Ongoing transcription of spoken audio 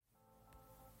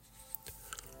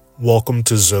Welcome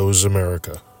to Zoe's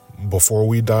America. Before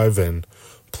we dive in,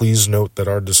 please note that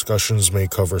our discussions may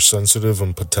cover sensitive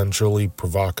and potentially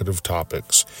provocative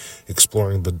topics,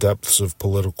 exploring the depths of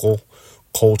political,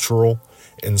 cultural,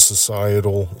 and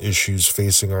societal issues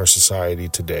facing our society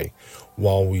today.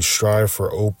 While we strive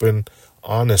for open,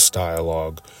 honest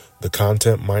dialogue, the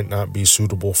content might not be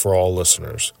suitable for all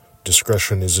listeners.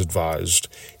 Discretion is advised,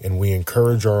 and we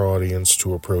encourage our audience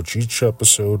to approach each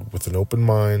episode with an open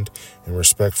mind and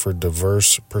respect for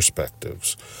diverse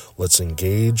perspectives. Let's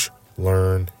engage,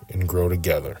 learn, and grow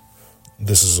together.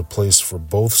 This is a place for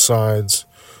both sides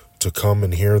to come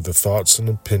and hear the thoughts and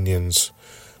opinions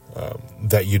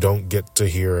that you don't get to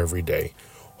hear every day.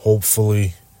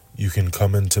 Hopefully, you can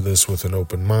come into this with an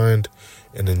open mind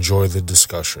and enjoy the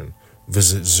discussion.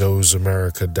 Visit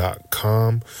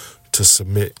zoesamerica.com to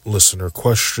submit listener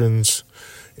questions,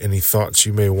 any thoughts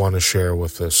you may want to share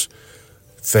with us.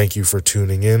 Thank you for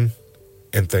tuning in,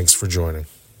 and thanks for joining.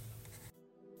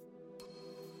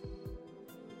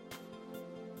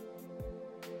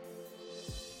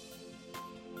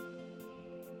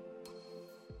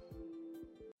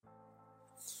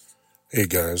 Hey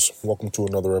guys, welcome to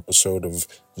another episode of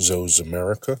Zoe's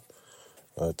America.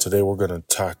 Today we're going to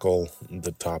tackle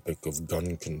the topic of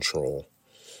gun control.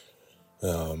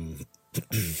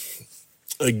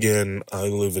 Again, I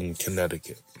live in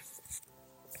Connecticut.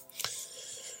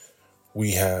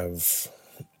 We have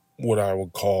what I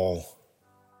would call,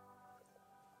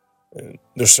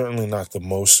 they're certainly not the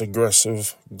most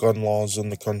aggressive gun laws in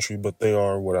the country, but they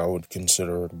are what I would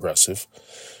consider aggressive.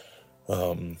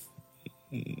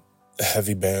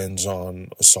 Heavy bans on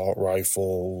assault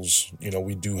rifles.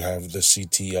 We do have the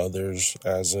CT others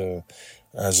as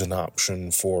an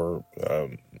option for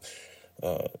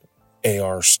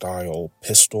AR style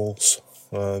pistols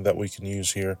that we can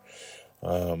use here.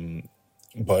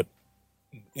 But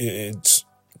it's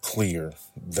clear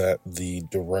that the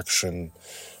direction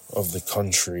of the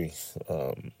country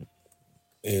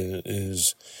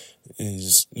is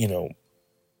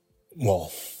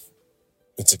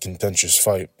it's a contentious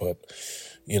fight, but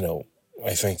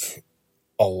I think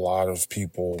a lot of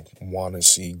people want to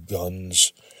see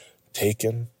guns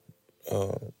taken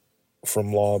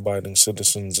from law-abiding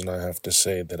citizens, and I have to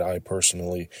say that I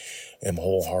personally am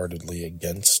wholeheartedly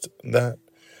against that.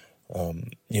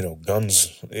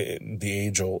 Guns,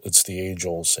 it's the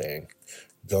age-old saying,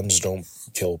 guns don't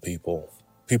kill people,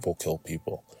 people kill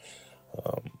people.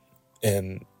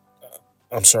 And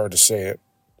I'm sorry to say it,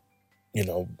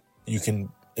 you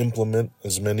can implement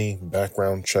as many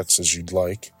background checks as you'd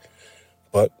like,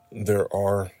 but there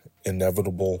are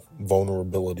inevitable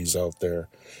vulnerabilities out there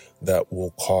that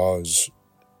will cause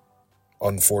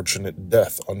unfortunate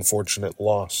death, unfortunate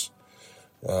loss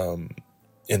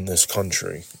in this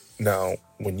country. Now,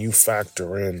 when you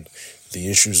factor in the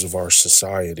issues of our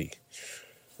society,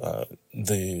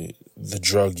 the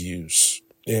drug use,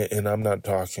 and I'm not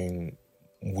talking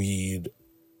weed,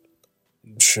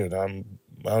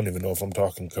 I don't even know if I'm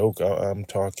talking coke. I'm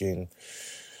talking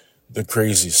the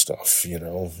crazy stuff,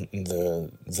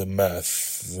 the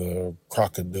meth, the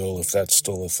crocodile, if that's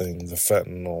still a thing, the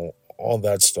fentanyl, all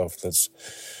that stuff that's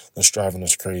driving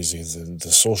us crazy.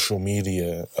 The social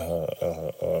media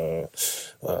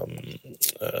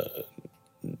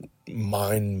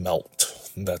mind melt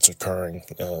that's occurring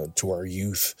to our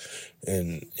youth,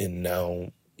 and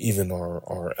now even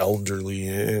our elderly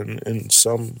and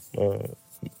some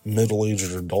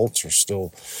middle-aged adults are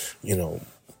still,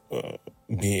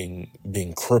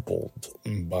 being crippled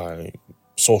by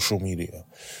social media.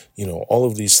 All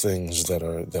of these things that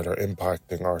are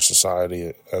impacting our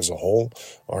society as a whole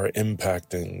are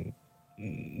impacting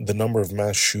the number of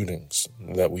mass shootings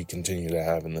that we continue to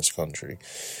have in this country.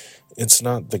 It's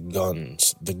not the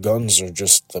guns. The guns are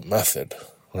just the method,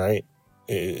 right?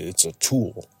 It's a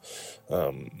tool,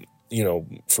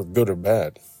 for good or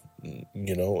bad.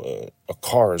 A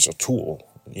car is a tool.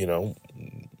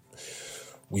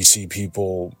 We see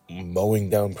people mowing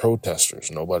down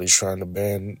protesters. Nobody's trying to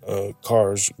ban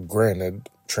cars. Granted,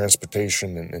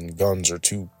 transportation and guns are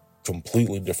two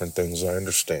completely different things. I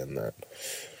understand that.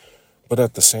 But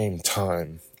at the same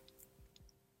time,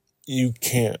 you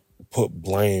can't put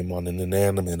blame on an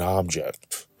inanimate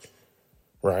object,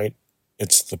 right?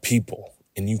 It's the people.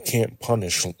 And you can't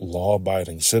punish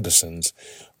law-abiding citizens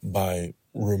by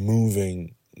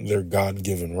removing their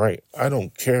God-given right. I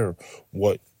don't care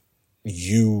what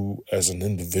you as an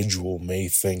individual may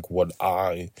think, what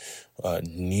I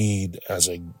need as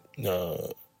a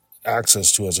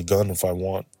access to as a gun if I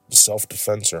want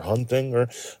self-defense or hunting, or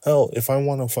hell, if I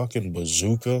want a fucking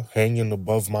bazooka hanging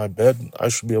above my bed, I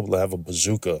should be able to have a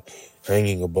bazooka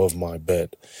hanging above my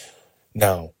bed.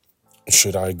 Now,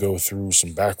 Should I go through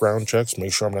some background checks,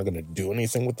 make sure I'm not going to do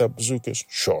anything with that bazooka?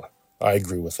 Sure, I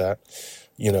agree with that.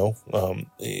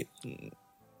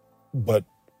 But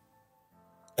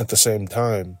at the same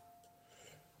time,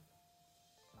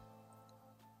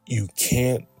 you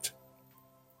can't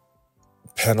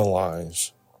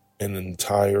penalize an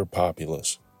entire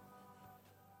populace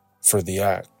for the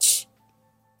acts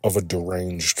of a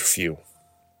deranged few.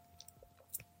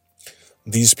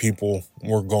 These people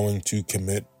were going to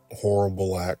commit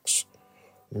horrible acts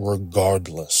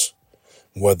regardless,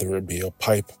 whether it be a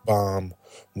pipe bomb,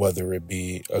 whether it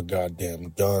be a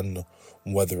goddamn gun,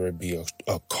 whether it be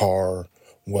a car,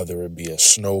 whether it be a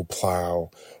snow plow,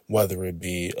 whether it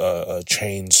be a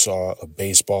chainsaw, a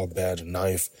baseball bat, a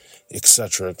knife,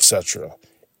 etc., etc.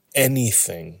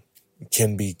 Anything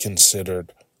can be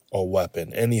considered a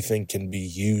weapon. Anything can be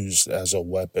used as a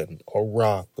weapon. A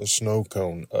rock, a snow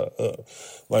cone, not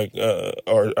a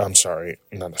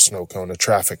snow cone, a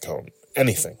traffic cone.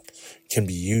 Anything can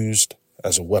be used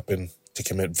as a weapon to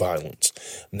commit violence.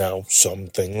 Now, some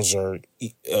things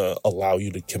allow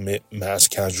you to commit mass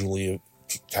casualty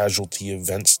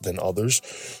events than others.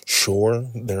 Sure,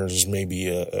 there's maybe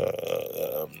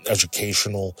a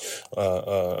educational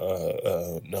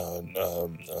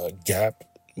gap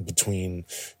between,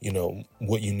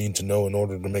 what you need to know in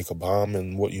order to make a bomb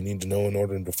and what you need to know in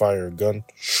order to fire a gun.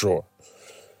 Sure.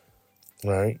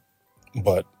 Right?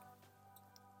 But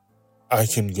I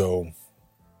can go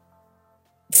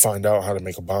find out how to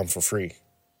make a bomb for free.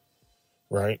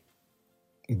 Right?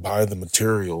 Buy the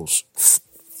materials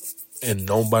and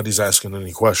nobody's asking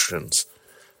any questions.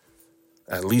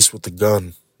 At least with the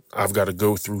gun, I've got to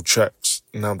go through checks.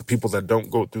 Now, the people that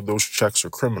don't go through those checks are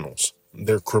criminals.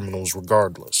 They're criminals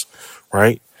regardless,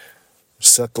 right?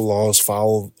 Set the laws,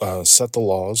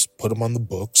 put them on the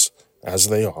books as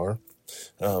they are.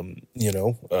 In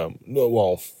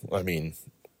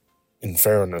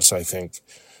fairness, I think,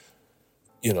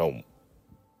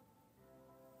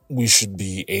 we should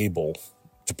be able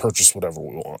to purchase whatever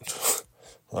we want.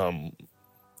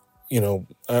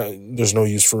 There's no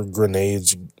use for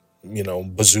grenades,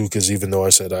 bazookas, even though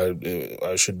I said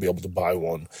I should be able to buy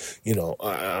one.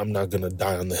 I'm not going to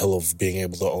die on the hill of being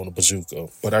able to own a bazooka,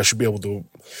 but I should be able to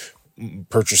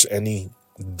purchase any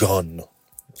gun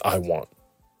I want,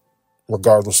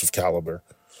 regardless of caliber.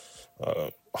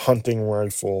 Hunting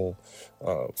rifle,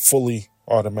 fully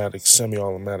automatic,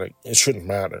 semi-automatic, it shouldn't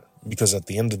matter, because at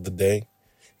the end of the day,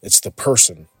 it's the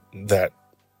person that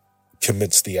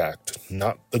commits the act,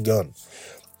 not the gun.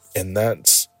 And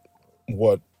that's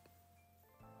what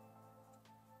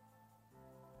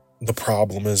the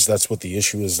problem is. That's what the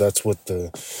issue is. That's what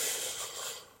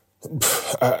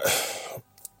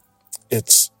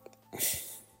it's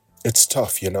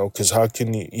tough, because how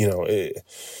can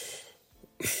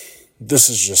this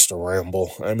is just a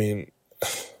ramble. I mean,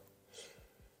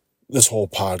 this whole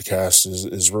podcast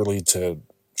is really to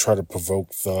try to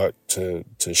provoke thought, to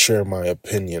share my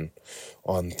opinion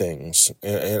on things,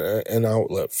 and an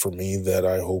outlet for me that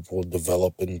I hope will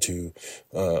develop into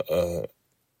a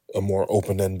more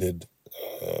open-ended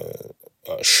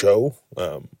show.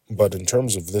 But in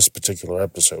terms of this particular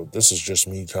episode, this is just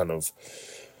me kind of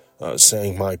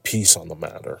saying my piece on the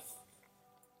matter.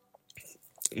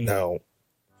 Now,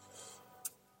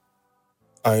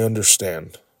 I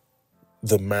understand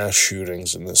the mass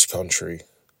shootings in this country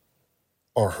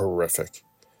are horrific.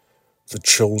 The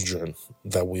children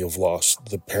that we have lost,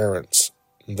 the parents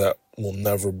that will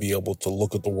never be able to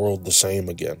look at the world the same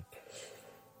again.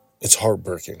 It's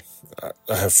heartbreaking.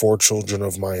 I have 4 children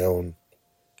of my own.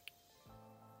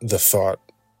 The thought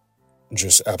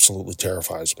just absolutely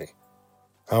terrifies me.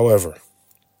 However,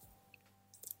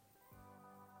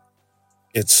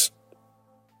 it's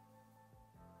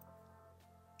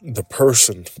the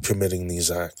person committing these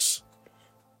acts,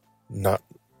 not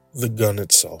the gun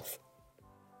itself.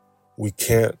 We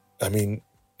can't,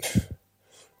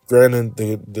 granted,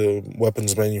 the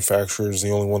weapons manufacturer is the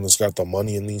only one that's got the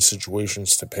money in these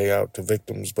situations to pay out to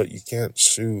victims, but you can't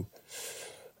sue,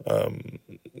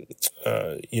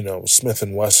 Smith &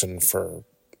 Wesson for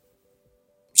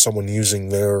someone using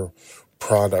their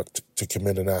product to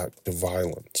commit an act of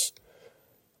violence.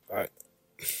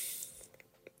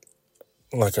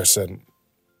 Like I said,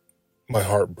 my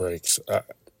heart breaks,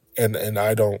 and I'm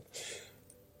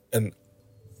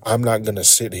not going to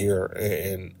sit here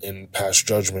and pass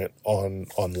judgment on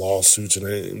lawsuits,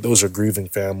 and those are grieving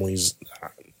families.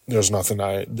 There's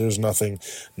nothing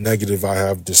negative I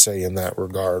have to say in that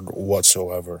regard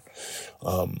whatsoever.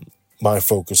 My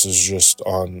focus is just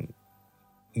on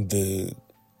the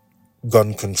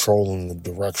gun control and the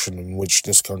direction in which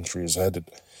this country is headed.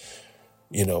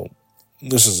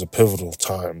 this is a pivotal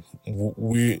time.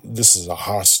 This is a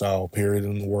hostile period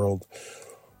in the world.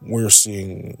 We're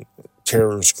seeing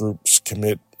terrorist groups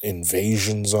commit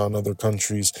invasions on other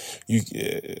countries.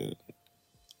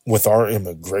 With our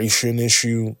immigration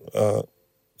issue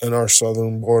in our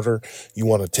southern border, you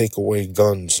want to take away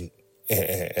guns,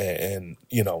 and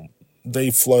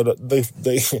they flood they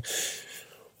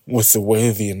with the way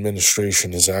the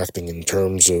administration is acting in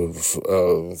terms of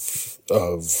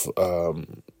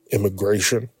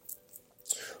immigration.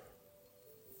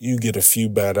 You get a few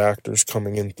bad actors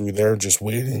coming in through there, just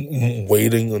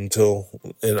waiting until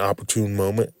an opportune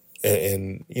moment,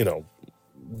 and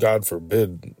God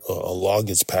forbid, a law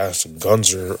gets passed and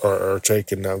guns are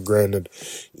taken. Now, granted,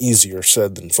 easier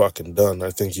said than fucking done. I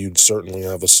think you'd certainly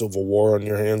have a civil war on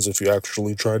your hands if you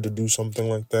actually tried to do something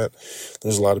like that.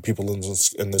 There's a lot of people in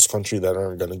this country that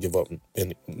aren't going to give up,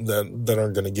 that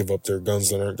aren't going to give up their guns,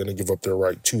 that aren't going to give up their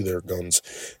right to their guns,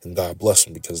 and God bless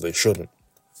them, because they shouldn't.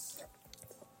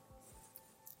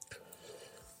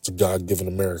 It's a God-given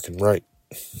American right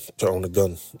to own a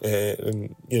gun,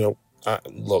 and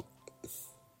look.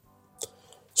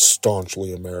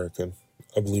 Staunchly American.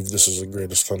 I believe this is the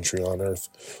greatest country on earth.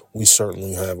 We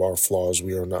certainly have our flaws.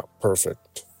 We are not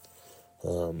perfect.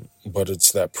 But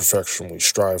it's that perfection we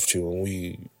strive to, and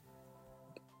we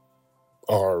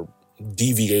are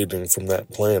deviating from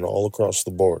that plan all across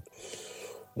the board.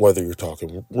 Whether you're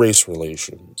talking race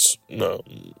relations,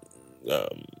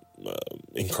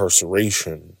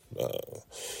 incarceration,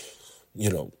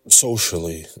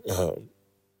 socially,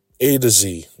 A to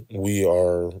Z, we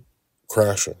are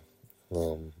crashing.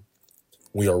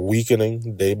 We are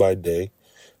weakening day by day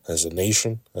as a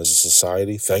nation, as a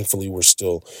society. Thankfully, we're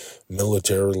still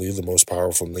militarily the most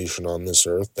powerful nation on this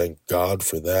earth. Thank God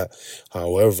for that.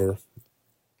 However,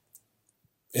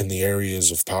 in the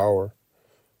areas of power,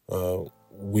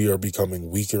 we are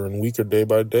becoming weaker and weaker day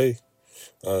by day,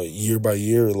 year by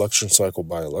year, election cycle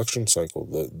by election cycle.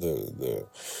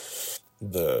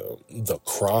 The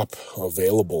crop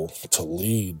available to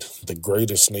lead the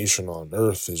greatest nation on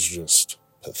earth is just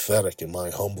pathetic, in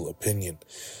my humble opinion.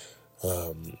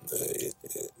 And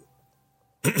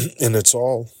it's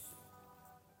all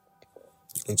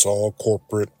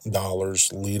corporate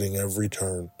dollars leading every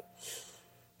turn,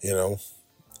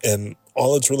 and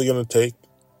all it's really going to take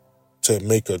to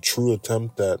make a true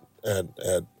attempt at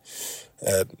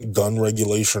gun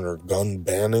regulation or gun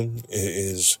banning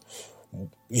is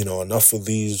enough of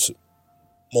these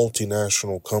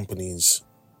multinational companies,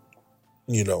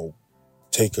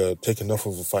 take enough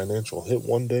of a financial hit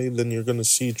one day, then you're going to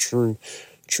see true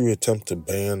attempt to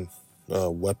ban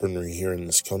weaponry here in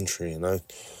this country. And I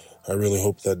really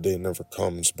hope that day never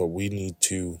comes, but we need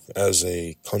to, as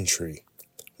a country,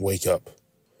 wake up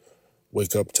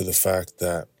to the fact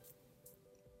that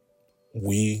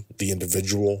we, the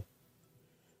individual,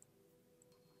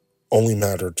 only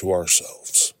matter to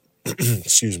ourselves.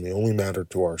 Only matter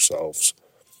to ourselves.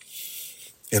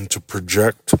 And to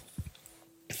project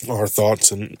our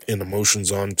thoughts and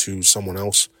emotions onto someone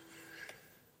else,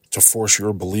 to force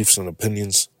your beliefs and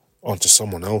opinions onto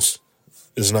someone else,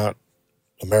 is not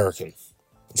American.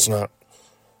 It's not.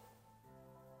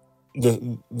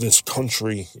 This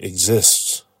country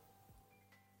exists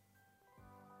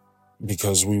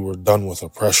because we were done with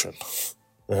oppression,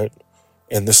 right?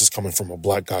 And this is coming from a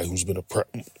black guy who's been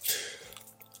oppressed.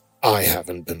 I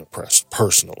haven't been oppressed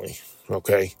personally,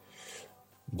 okay?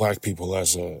 Black people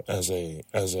as a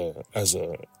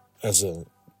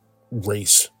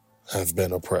race have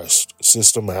been oppressed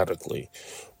systematically.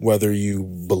 Whether you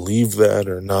believe that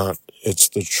or not, it's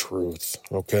the truth,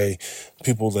 okay?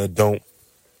 People that don't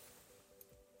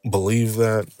believe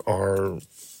that are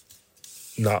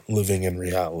not living in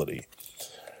reality.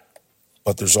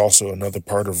 But there's also another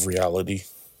part of reality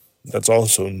that's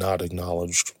also not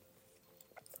acknowledged.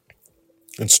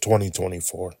 It's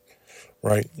 2024,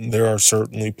 right? There are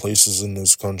certainly places in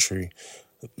this country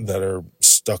that are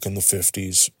stuck in the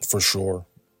 50s, for sure,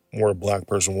 where a black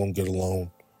person won't get a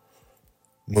loan.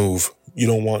 Move. You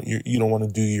don't want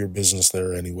to do your business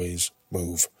there anyways.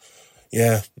 Move.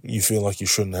 Yeah, you feel like you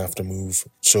shouldn't have to move,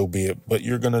 so be it. But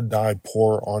you're going to die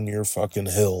poor on your fucking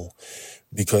hill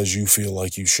because you feel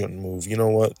like you shouldn't move. You know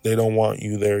what? They don't want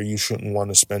you there. You shouldn't want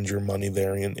to spend your money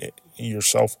there and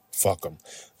yourself. Fuck them.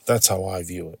 That's how I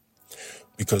view it.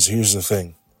 Because here's the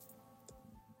thing.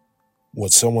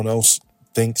 What someone else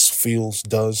thinks, feels,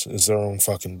 does is their own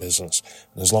fucking business.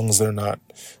 And as long as they're not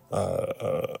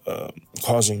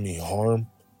causing me harm,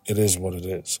 it is what it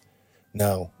is.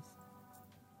 Now,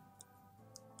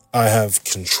 I have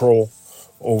control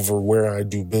over where I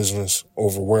do business,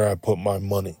 over where I put my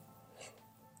money,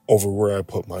 over where I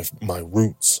put my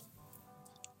roots.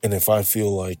 And if I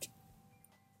feel like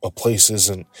a place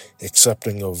isn't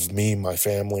accepting of me, my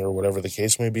family, or whatever the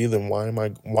case may be, then why am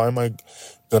I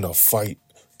gonna fight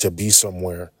to be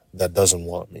somewhere that doesn't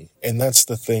want me? And that's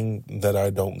the thing that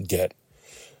I don't get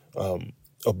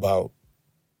about,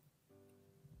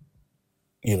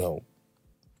 you know,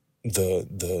 the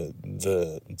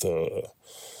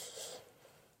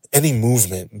any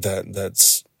movement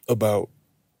that's about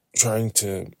trying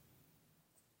to,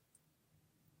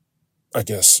 I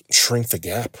guess, shrink the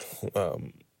gap.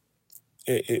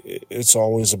 It's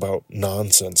always about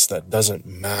nonsense that doesn't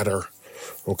matter.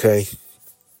 Okay,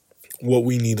 what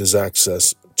we need is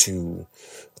access to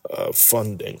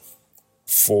funding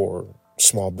for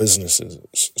small businesses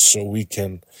so we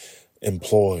can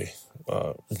employ,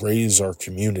 raise our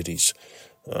communities,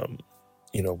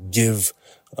 give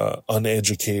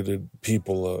uneducated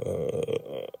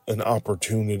people an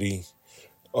opportunity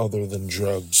other than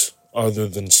drugs, other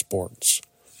than sports,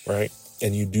 right?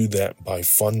 And you do that by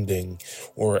funding,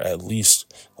 or at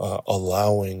least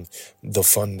allowing the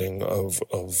funding of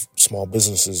small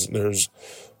businesses. There's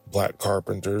black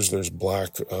carpenters, there's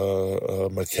black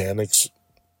mechanics,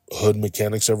 hood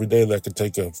mechanics every day that could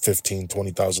take a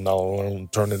 $15,000-$20,000 loan,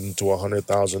 turn it into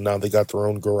 $100,000. Now they got their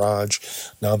own garage.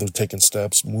 Now they're taking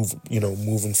steps,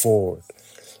 moving forward.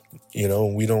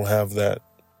 We don't have that.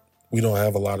 We don't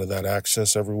have a lot of that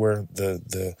access everywhere.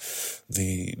 The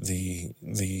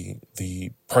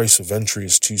price of entry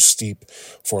is too steep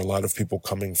for a lot of people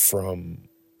coming from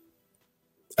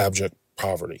abject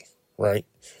poverty, right?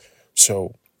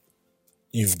 So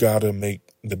you've got to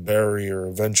make the barrier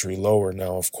of entry lower.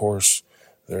 Now, of course,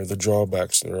 there are the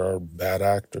drawbacks. There are bad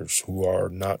actors who are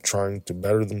not trying to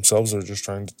better themselves. They're just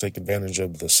trying to take advantage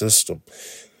of the system.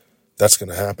 That's going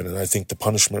to happen. And I think the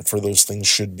punishment for those things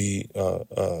should be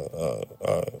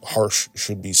harsh,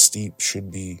 should be steep,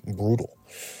 should be brutal,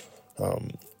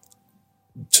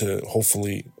 to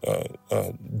hopefully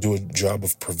do a job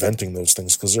of preventing those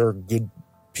things, because there are good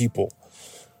people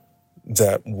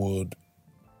that would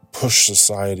push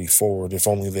society forward if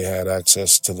only they had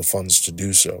access to the funds to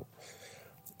do so.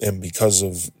 And because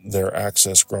of their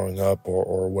access growing up,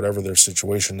 or whatever their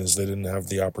situation is, they didn't have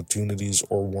the opportunities,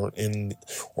 or weren't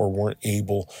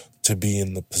able to be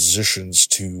in the positions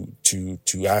to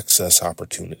access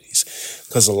opportunities.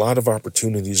 Because a lot of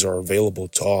opportunities are available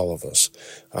to all of us.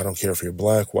 I don't care if you're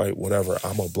black, white, whatever.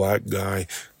 I'm a black guy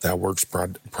that works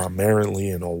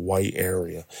primarily in a white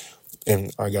area.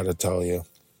 And I got to tell you,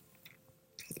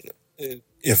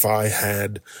 if I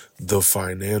had the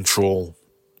financial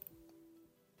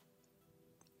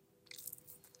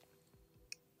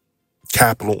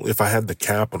capital, if I had the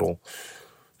capital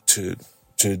to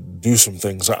do some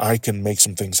things, I can make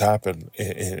some things happen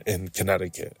in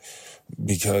Connecticut,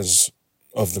 because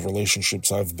of the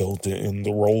relationships I've built in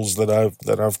the roles that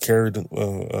I've carried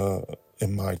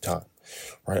in my time.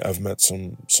 Right, I've met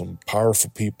some powerful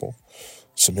people,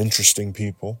 some interesting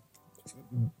people,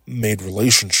 made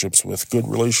relationships with, good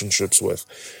relationships with,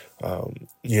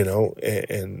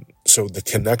 and so the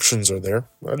connections are there.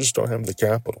 I just don't have the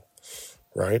capital,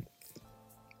 right,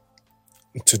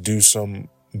 to do some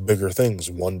bigger things.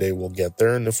 One day we'll get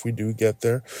there, and if we do get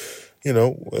there,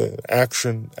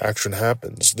 action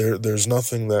happens. There's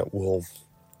nothing that will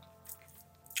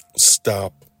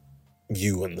stop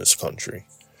you in this country,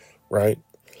 right?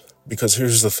 Because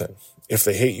here's the thing: if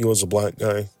they hate you as a black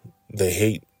guy, they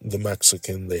hate the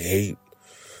Mexican, they hate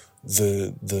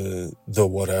the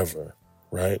whatever,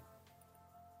 right?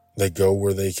 They go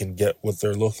where they can get what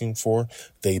they're looking for,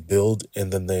 they build,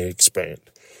 and then they expand.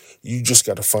 You just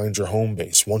got to find your home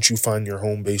base. Once you find your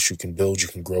home base, you can build, you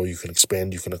can grow, you can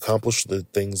expand, you can accomplish the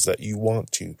things that you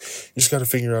want to. You just got to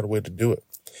figure out a way to do it.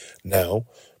 Now,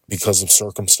 because of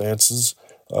circumstances,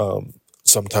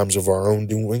 sometimes of our own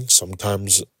doing,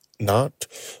 sometimes not,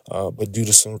 but due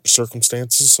to some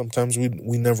circumstances, sometimes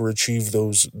we never achieve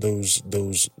those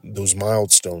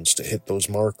milestones to hit those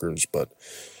markers. But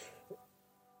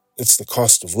it's the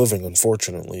cost of living,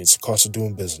 unfortunately. It's the cost of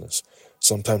doing business.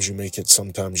 Sometimes you make it,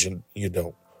 sometimes you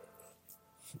don't.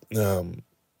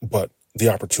 But the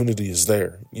opportunity is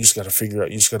there. You just got to figure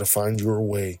out, you just got to find your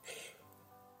way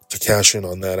to cash in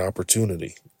on that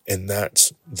opportunity. And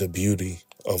that's the beauty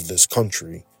of this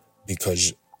country,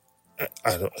 because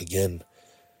again,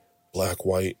 black,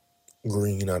 white,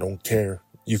 green, I don't care.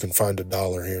 You can find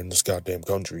 $1 here in this goddamn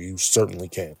country. You certainly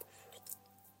can.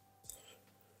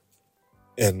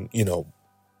 And,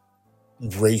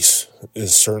 race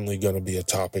is certainly going to be a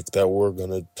topic that we're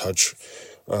going to touch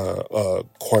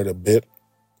quite a bit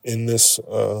in this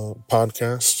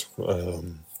podcast.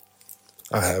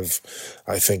 I have,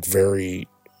 I think, very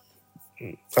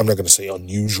I'm not going to say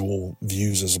unusual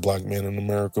views as a black man in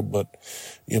America, but,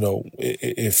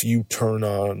 if you turn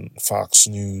on Fox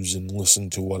News and listen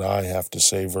to what I have to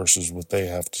say versus what they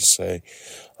have to say,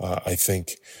 I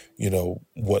think,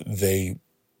 what they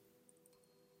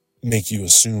make you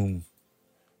assume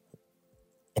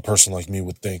a person like me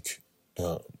would think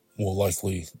will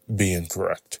likely be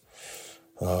incorrect.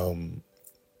 I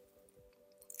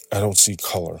don't see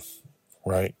color,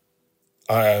 right?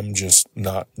 I am just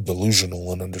not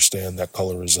delusional and understand that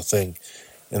color is a thing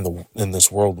in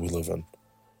this world we live in,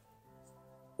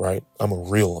 right? I'm a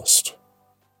realist.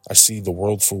 I see the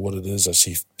world for what it is. I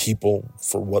see people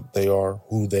for what they are,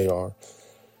 who they are.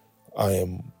 I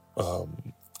am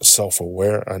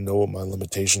self-aware. I know what my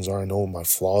limitations are. I know what my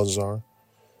flaws are,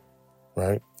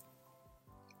 right?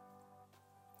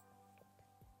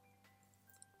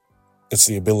 It's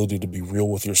the ability to be real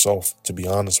with yourself, to be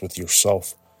honest with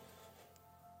yourself,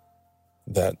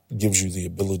 that gives you the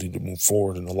ability to move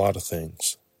forward in a lot of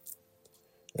things.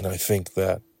 And I think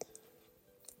that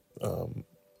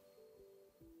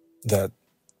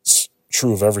that's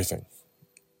true of everything.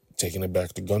 Taking it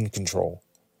back to gun control,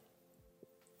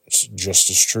 it's just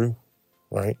as true,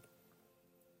 right?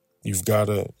 You've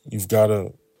gotta,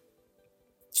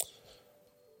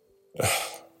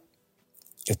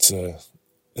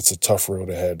 it's a tough road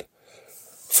ahead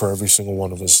for every single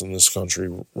one of us in this country,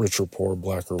 rich or poor,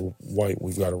 black or white.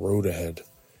 We've got a road ahead,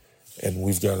 and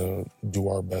we've got to do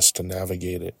our best to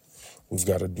navigate it. We've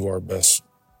got to do our best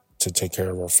to take care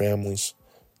of our families.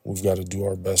 We've got to do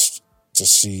our best to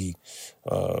see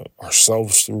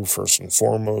ourselves through first and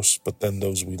foremost, but then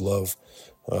those we love,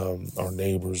 our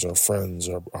neighbors, our friends,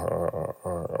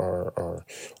 our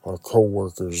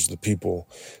co-workers, the people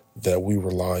that we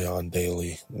rely on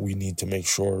daily. We need to make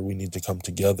sure we need to come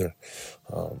together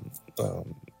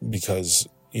because,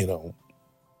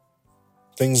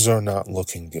 things are not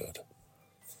looking good.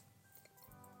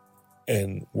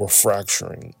 And we're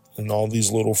fracturing. And all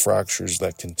these little fractures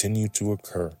that continue to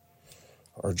occur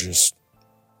are just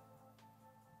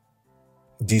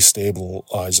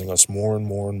destabilizing us more and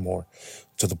more and more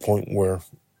to the point where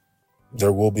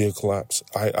there will be a collapse.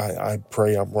 I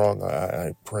pray I'm wrong.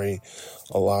 I pray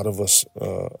a lot of us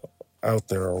out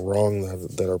there are wrong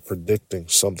that are predicting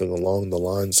something along the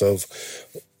lines of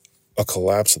a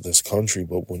collapse of this country.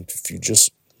 But if you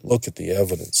just look at the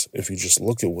evidence, if you just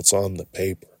look at what's on the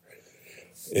paper,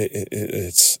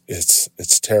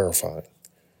 it's terrifying.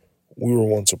 We were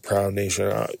once a proud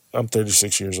nation. I'm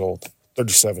 36 years old.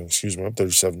 37, excuse me. I'm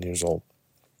 37 years old.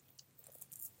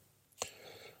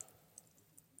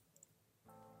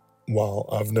 While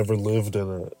I've never lived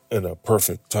in a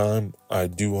perfect time, I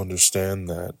do understand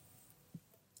that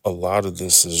a lot of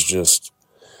this is just,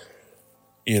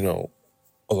 a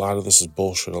lot of this is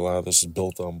bullshit. A lot of this is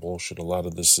built on bullshit. A lot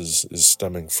of this is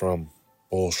stemming from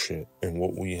bullshit. And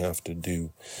what we have to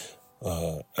do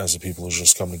as a people is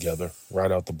just come together,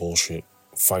 ride out the bullshit,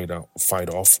 fight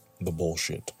off the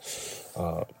bullshit.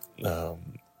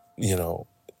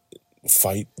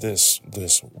 Fight this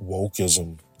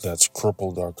wokeism that's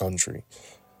crippled our country,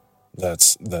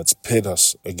 that's pit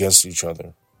us against each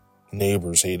other.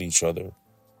 Neighbors hate each other.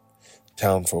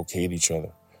 Town folk hate each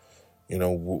other.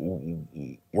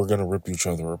 We're gonna rip each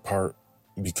other apart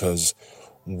because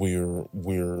we're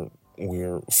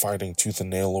fighting tooth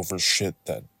and nail over shit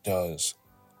that does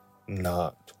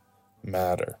not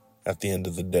matter. At the end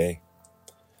of the day,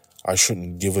 I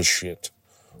shouldn't give a shit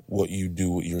what you do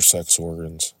with your sex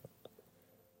organs,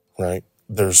 right?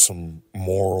 There's some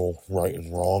moral right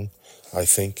and wrong, I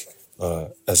think,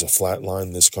 as a flat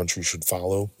line this country should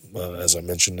follow. As I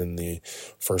mentioned in the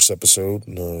first episode,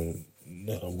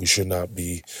 we should not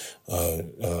be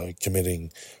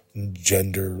committing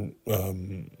gender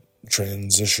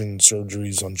transition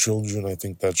surgeries on children. I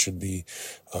think that should be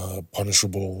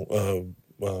punishable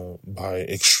by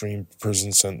extreme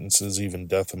prison sentences, even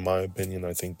death, in my opinion.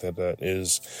 I think that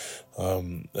is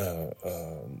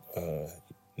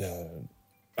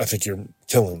I think you're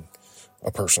killing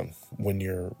a person when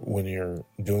you're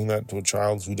doing that to a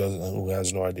child who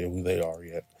has no idea who they are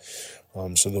yet.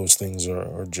 So those things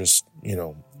are just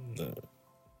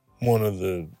one of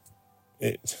the.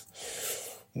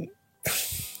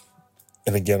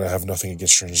 And again, I have nothing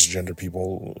against transgender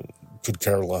people. Could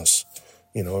care less.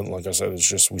 Like I said, it's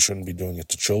just we shouldn't be doing it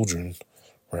to children,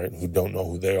 right, who don't know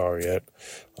who they are yet.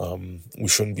 We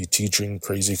shouldn't be teaching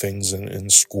crazy things in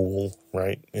school,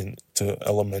 right, to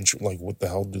elementary. Like, what the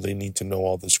hell do they need to know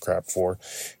all this crap for?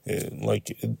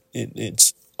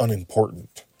 It's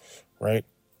unimportant, right?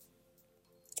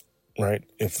 Right?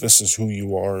 If this is who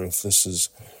you are, if this is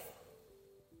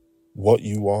what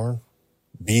you are,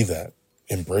 be that.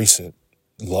 Embrace it.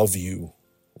 love you,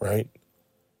 right?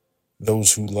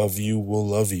 Those who love you will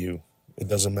love you. It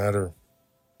doesn't matter,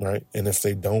 right? And if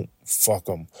they don't, fuck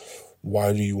them.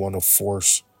 Why do you want to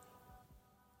force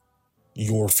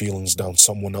your feelings down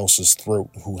someone else's throat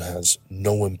who has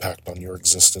no impact on your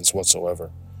existence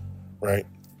whatsoever, right?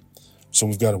 So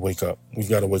we've got to wake up. We've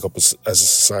got to wake up as a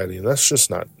society, and that's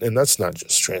not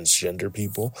just transgender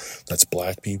people. That's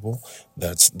black people.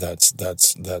 That's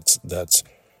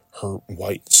hurt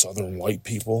white Southern white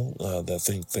people that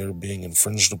think they're being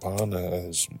infringed upon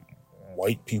as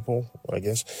white people, I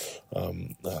guess.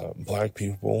 Black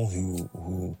people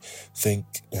who think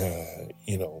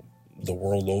the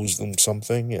world owes them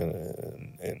something,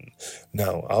 and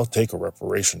now I'll take a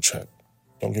reparation check.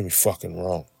 Don't get me fucking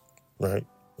wrong, right?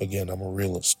 Again, I'm a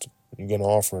realist. You're going to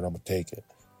offer it, I'm going to take it.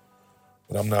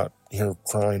 But I'm not here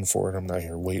crying for it. I'm not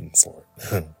here waiting for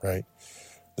it, right?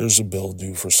 There's a bill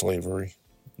due for slavery.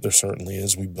 There certainly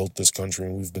is. We built this country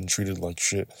and we've been treated like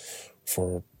shit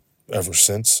for ever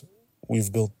since.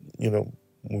 We've built, we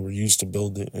were used to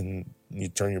build it and you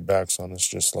turn your backs on us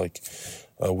just like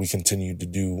we continue to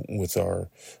do with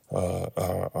our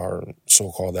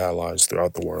so-called allies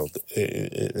throughout the world.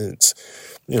 It's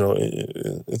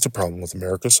a problem with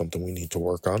America, something we need to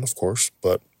work on, of course,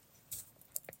 but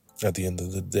at the end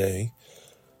of the day,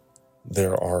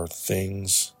 there are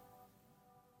things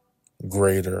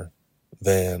greater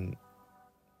than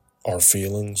our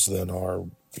feelings,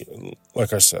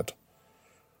 like I said,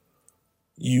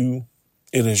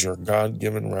 it is your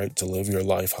God-given right to live your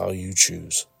life how you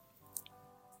choose.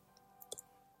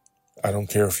 I don't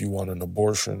care if you want an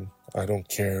abortion. I don't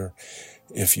care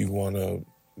if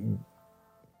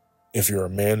if you're a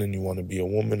man and you want to be a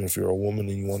woman. If you're a woman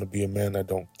and you want to be a man, I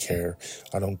don't care.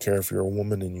 I don't care if you're a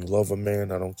woman and you love a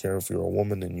man. I don't care if you're a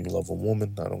woman and you love a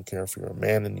woman. I don't care if you're a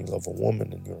man and you love a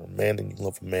woman and you're a man and you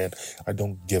love a man. I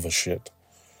don't give a shit.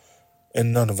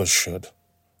 And none of us should,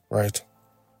 right?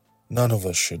 None of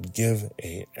us should give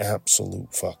a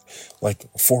absolute fuck. Like,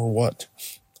 for what?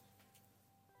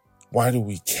 Why do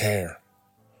we care?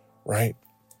 Right?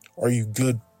 Are you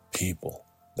good people?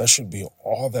 That should be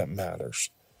all that matters.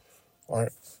 All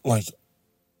right? Like,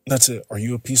 that's it. Are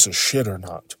you a piece of shit or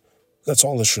not? That's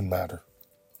all that should matter.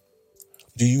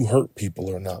 Do you hurt people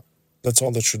or not? That's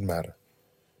all that should matter.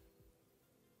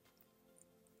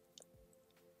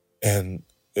 And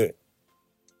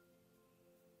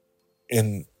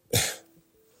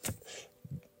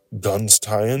guns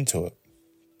tie into it.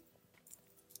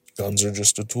 Guns are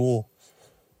just a tool.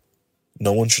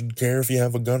 No one should care if you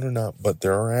have a gun or not, but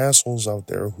there are assholes out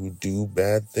there who do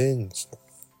bad things.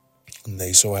 And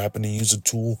they so happen to use a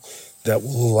tool that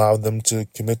will allow them to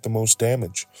commit the most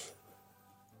damage.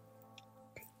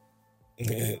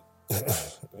 It's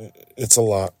a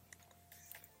lot.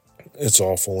 It's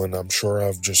awful, and I'm sure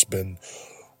I've just been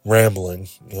rambling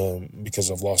because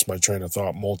I've lost my train of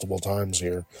thought multiple times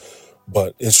here.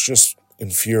 But it's just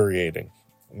infuriating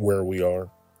where we are.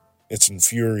 It's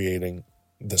infuriating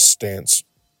the stance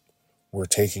we're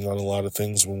taking on a lot of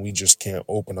things when we just can't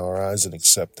open our eyes and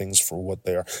accept things for what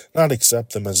they are. Not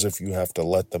accept them as if you have to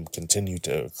let them continue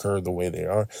to occur the way they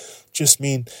are. Just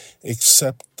mean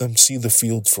accept them, see the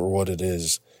field for what it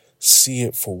is. See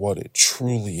it for what it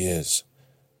truly is.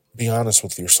 Be honest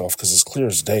with yourself, because it's clear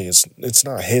as day. It's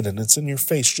not hidden. It's in your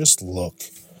face. Just look.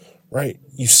 Right?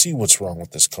 You see what's wrong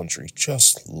with this country.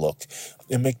 Just look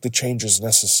and make the changes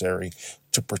necessary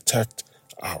to protect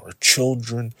our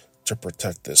children, to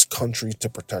protect this country, to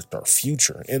protect our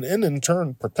future, and in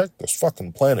turn, protect this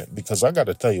fucking planet. Because I got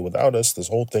to tell you, without us, this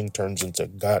whole thing turns into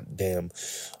goddamn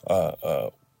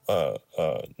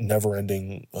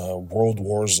never-ending world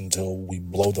wars until we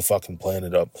blow the fucking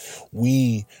planet up.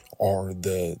 We are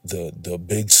the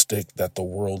big stick that the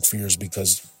world fears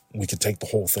because we could take the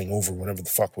whole thing over whenever the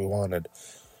fuck we wanted.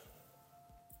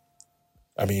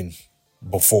 I mean,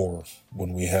 before,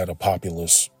 when we had a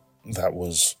populace that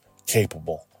was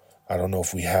capable. I don't know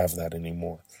if we have that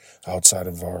anymore. Outside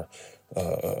of our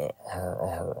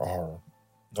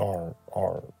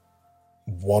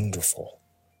wonderful,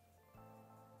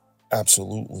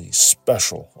 absolutely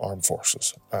special armed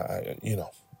forces. I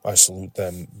salute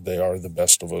them. They are the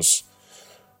best of us.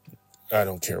 I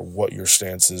don't care what your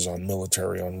stance is on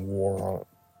military, on war,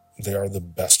 they are the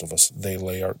best of us. They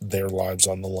lay their lives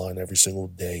on the line every single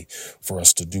day for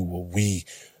us to do what we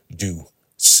do.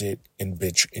 Sit and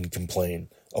bitch and complain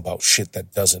about shit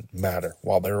that doesn't matter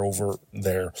while they're over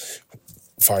there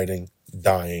fighting,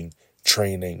 dying,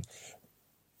 training.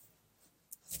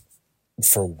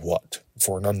 For what?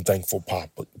 For an unthankful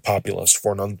populace,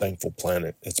 for an unthankful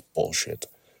planet. It's bullshit.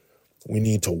 We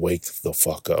need to wake the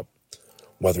fuck up.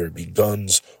 whether it be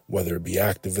guns, whether it be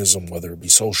activism, whether it be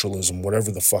socialism,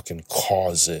 whatever the fucking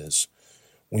cause is.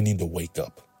 We need to wake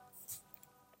up.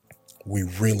 We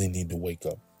really need to wake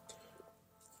up.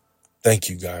 Thank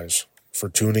you guys for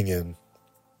tuning in.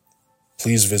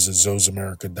 Please visit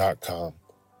zoesamerica.com.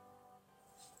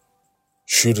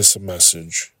 Shoot us a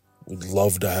message. We'd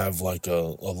love to have like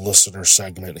a listener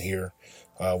segment here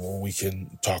where we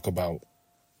can talk about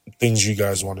things you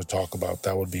guys want to talk about.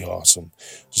 That would be awesome.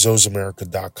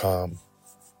 zoesamerica.com.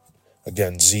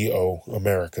 Again,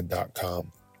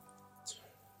 zoamerica.com.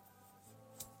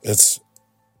 It's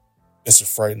a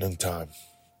frightening time.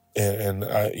 And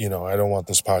I don't want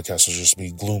this podcast to just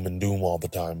be gloom and doom all the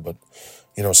time, but,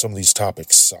 some of these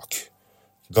topics suck.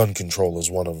 Gun control is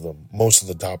one of them. Most of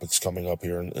the topics coming up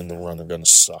here in the run are going to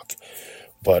suck.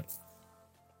 But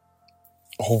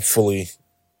hopefully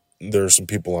there are some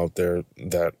people out there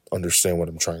that understand what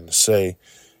I'm trying to say,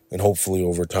 and hopefully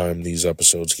over time these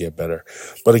episodes get better.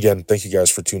 But again, thank you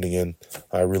guys for tuning in.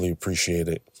 I really appreciate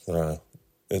it.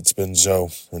 It's been Zoe,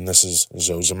 and this is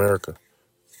Zoe's America.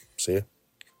 See ya.